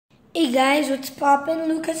Hey guys, what's poppin'?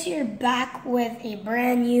 Lucas here, back with a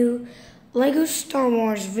brand new LEGO Star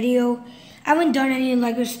Wars video. I haven't done any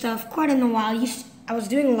LEGO stuff quite in a while. I was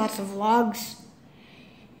doing lots of vlogs.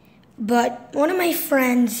 But one of my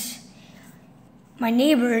friends, my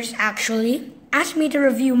neighbors actually, asked me to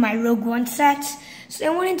review my Rogue One sets. So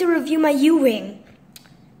I wanted to review my U-Wing.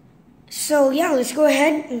 So yeah, let's go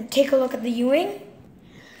ahead and take a look at the U-Wing.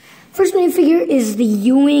 First minifigure is the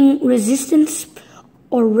U-Wing Resistance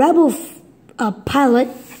or Rebel pilot.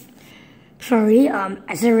 Sorry,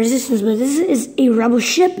 I said Resistance, but this is a Rebel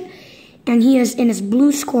ship, and he is in his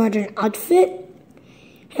blue squadron outfit.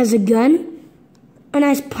 Has a gun, a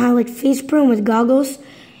nice pilot face prone with goggles,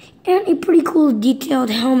 and a pretty cool detailed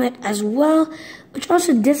helmet as well. Which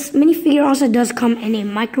also, this minifigure also does come in a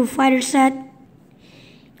microfighter set.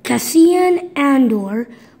 Cassian Andor,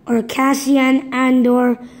 or Cassian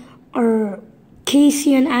Andor, or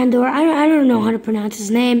Cassian Andor, I don't know how to pronounce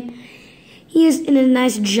his name. He is in a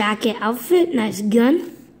nice jacket outfit, nice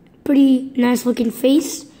gun, pretty nice looking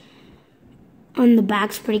face. On the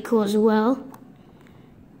back's pretty cool as well.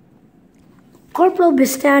 Corporal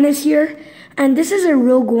Bistan is here, and this is a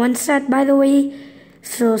Rogue One set, by the way.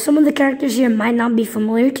 So some of the characters here might not be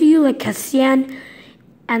familiar to you, like Cassian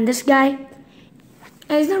and this guy.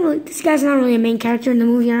 And this guy's not really a main character in the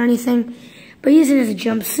movie or anything, but he's in his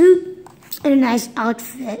jumpsuit and a nice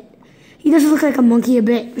outfit. He does look like a monkey a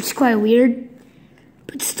bit, which is quite weird,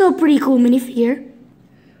 but still pretty cool minifigure.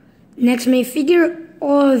 Next minifigure,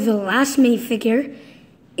 or the last minifigure,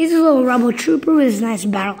 is a little Rebel Trooper with his nice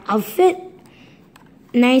battle outfit,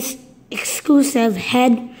 nice exclusive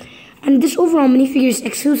head, and this overall minifigure is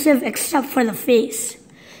exclusive except for the face,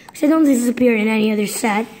 because I don't think this appear in any other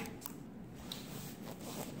set.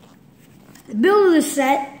 The build of the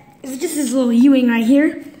set is just this little U-Wing right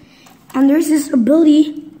here. And there's this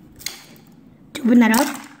ability to open that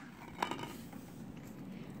up.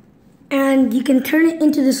 And you can turn it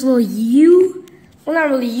into this little U. Well, not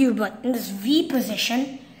really U, but in this V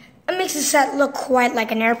position. It makes the set look quite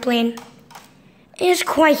like an airplane. It's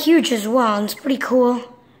quite huge as well, and it's pretty cool.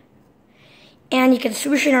 And you can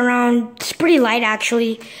swoosh it around. It's pretty light,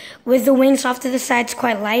 actually. With the wings off to the side, it's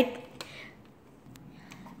quite light.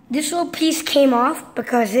 This little piece came off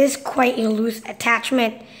because it is quite a loose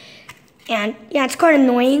attachment. And yeah, it's quite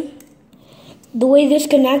annoying. The way this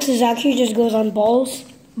connects is actually just goes on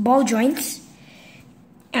ball joints.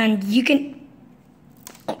 And you can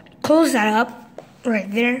close that up right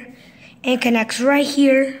there. And it connects right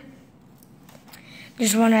here.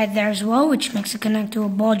 There's one right there as well, which makes it connect to a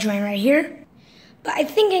ball joint right here. But I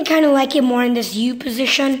think I kind of like it more in this U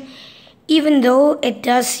position. Even though it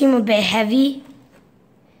does seem a bit heavy.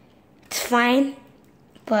 It's fine,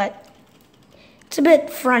 but it's a bit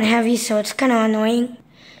front heavy, so it's kind of annoying.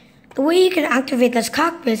 The way you can activate this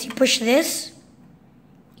cockpit is you push this,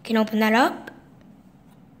 you can open that up,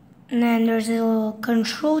 and then there's a little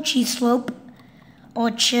control cheese slope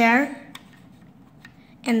or chair,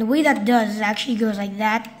 and the way that does is actually goes like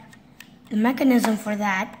that, the mechanism for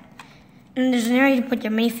that, and there's an area to put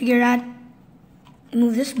your minifigure at.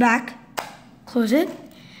 Move this back, close it.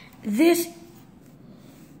 This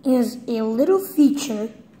is a little feature.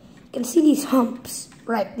 You can see these humps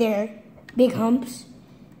right there, big humps.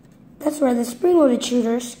 That's where the spring-loaded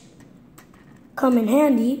shooters come in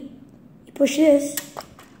handy. You push this,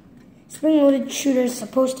 spring-loaded shooter is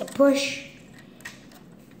supposed to push.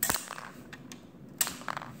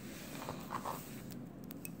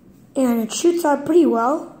 And it shoots out pretty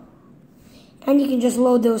well. And you can just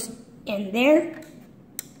load those in there.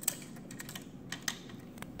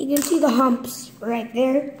 You can see the humps right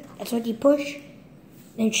there. That's what you push.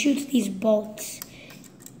 Then it shoots these bolts.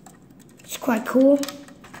 It's quite cool.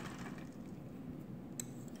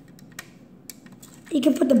 You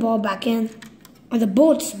can put the ball back in, or the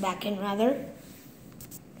bolts back in rather.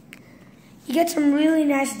 You get some really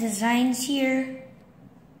nice designs here.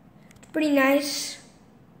 It's pretty nice.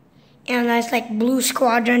 And nice like blue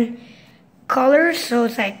squadron colors, so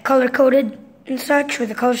it's like color coded and such with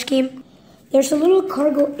the color scheme. There's a little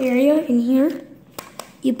cargo area in here.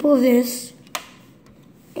 You pull this,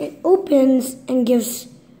 it opens and gives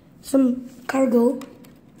some cargo.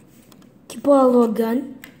 You pull out a little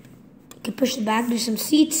gun. You can push the back, do some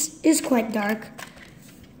seats. It's quite dark.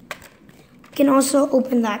 You can also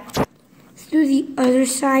open that through the other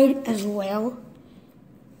side as well.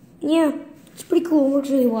 Yeah, it's pretty cool, it works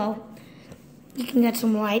really well. You can get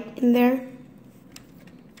some light in there.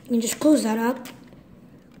 You can just close that up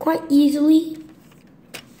quite easily.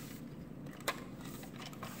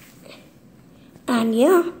 And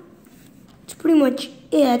yeah, it's pretty much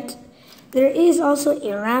it. There is also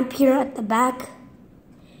a ramp here at the back.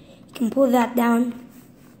 can pull that down.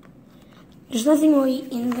 There's nothing really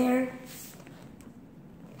in there.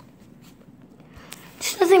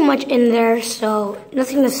 There's nothing much in there, so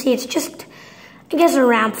nothing to see. It's just, I guess, a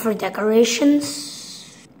ramp for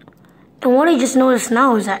decorations. And what I just noticed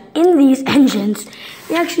now is that in these engines,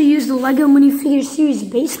 they actually use the LEGO Minifigure Series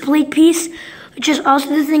base plate piece, which is also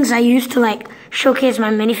the things I use to like showcase my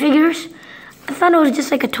minifigures. I thought it was just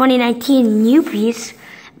like a 2019 new piece,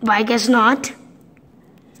 but I guess not.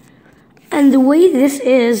 And the way this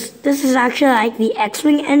is actually like the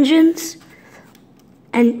X-Wing engines,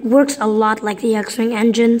 and works a lot like the X-Wing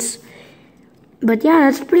engines. But yeah,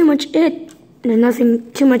 that's pretty much it. There's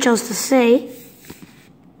nothing too much else to say.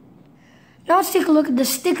 Now let's take a look at the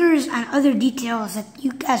stickers and other details that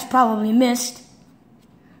you guys probably missed.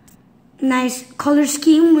 Nice color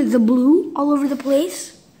scheme with the blue all over the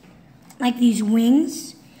place, like these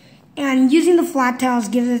wings. And using the flat tiles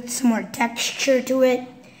gives it some more texture to it.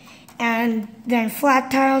 And then flat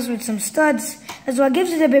tiles with some studs as well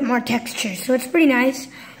gives it a bit more texture. So it's pretty nice.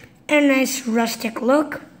 And a nice rustic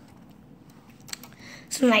look.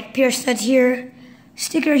 Some like pure studs here,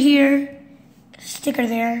 sticker here, sticker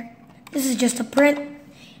there. This is just a print,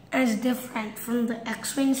 and it's different from the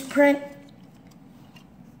X-Wings print.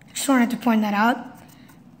 Just wanted to point that out.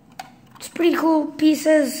 It's pretty cool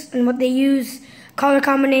pieces and what they use. Color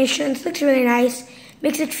combinations, looks really nice.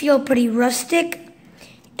 Makes it feel pretty rustic.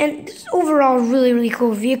 And it's overall really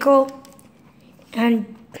cool vehicle.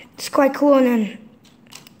 And it's quite cool. And then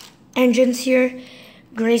engines here,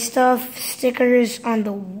 gray stuff, stickers on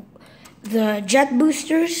the jet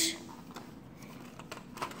boosters.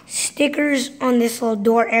 Stickers on this little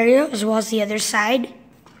door area as well as the other side.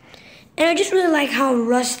 And I just really like how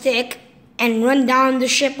rustic and run down the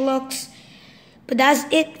ship looks. But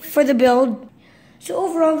that's it for the build. So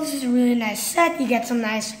overall, this is a really nice set. You get some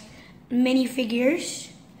nice minifigures.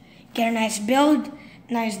 Get a nice build,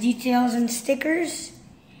 nice details and stickers.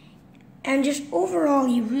 And just overall,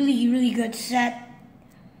 a really good set.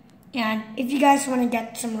 And if you guys want to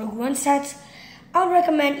get some Rogue One sets, I would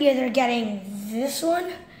recommend either getting this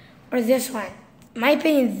one or this one. In my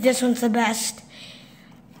opinion, this one's the best.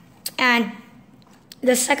 And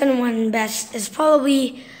the second one best is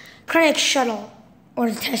probably Krennic Shuttle or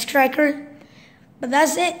the Test Striker. But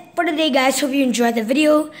that's it for today, guys. Hope you enjoyed the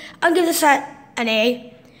video. I'll give this set an A.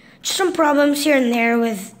 Just some problems here and there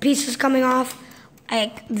with pieces coming off,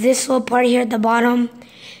 like this little part here at the bottom.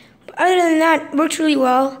 But other than that, it works really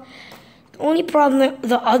well. The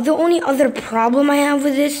only other problem I have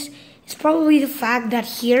with this is probably the fact that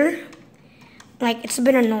here, like, it's a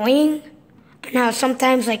bit annoying. Now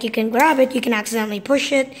sometimes, like, you can grab it, you can accidentally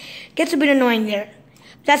push it. Gets a bit annoying there.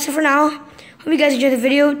 That's it for now. Hope you guys enjoyed the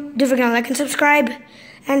video. Don't forget to like and subscribe.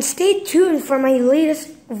 And stay tuned for my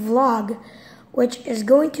latest vlog, which is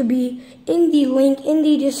going to be in the link in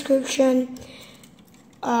the description.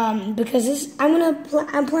 Because I'm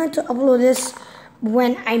planning to upload this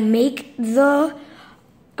when I make the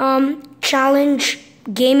challenge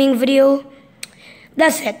gaming video.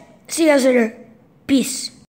 That's it. See you guys later. Peace.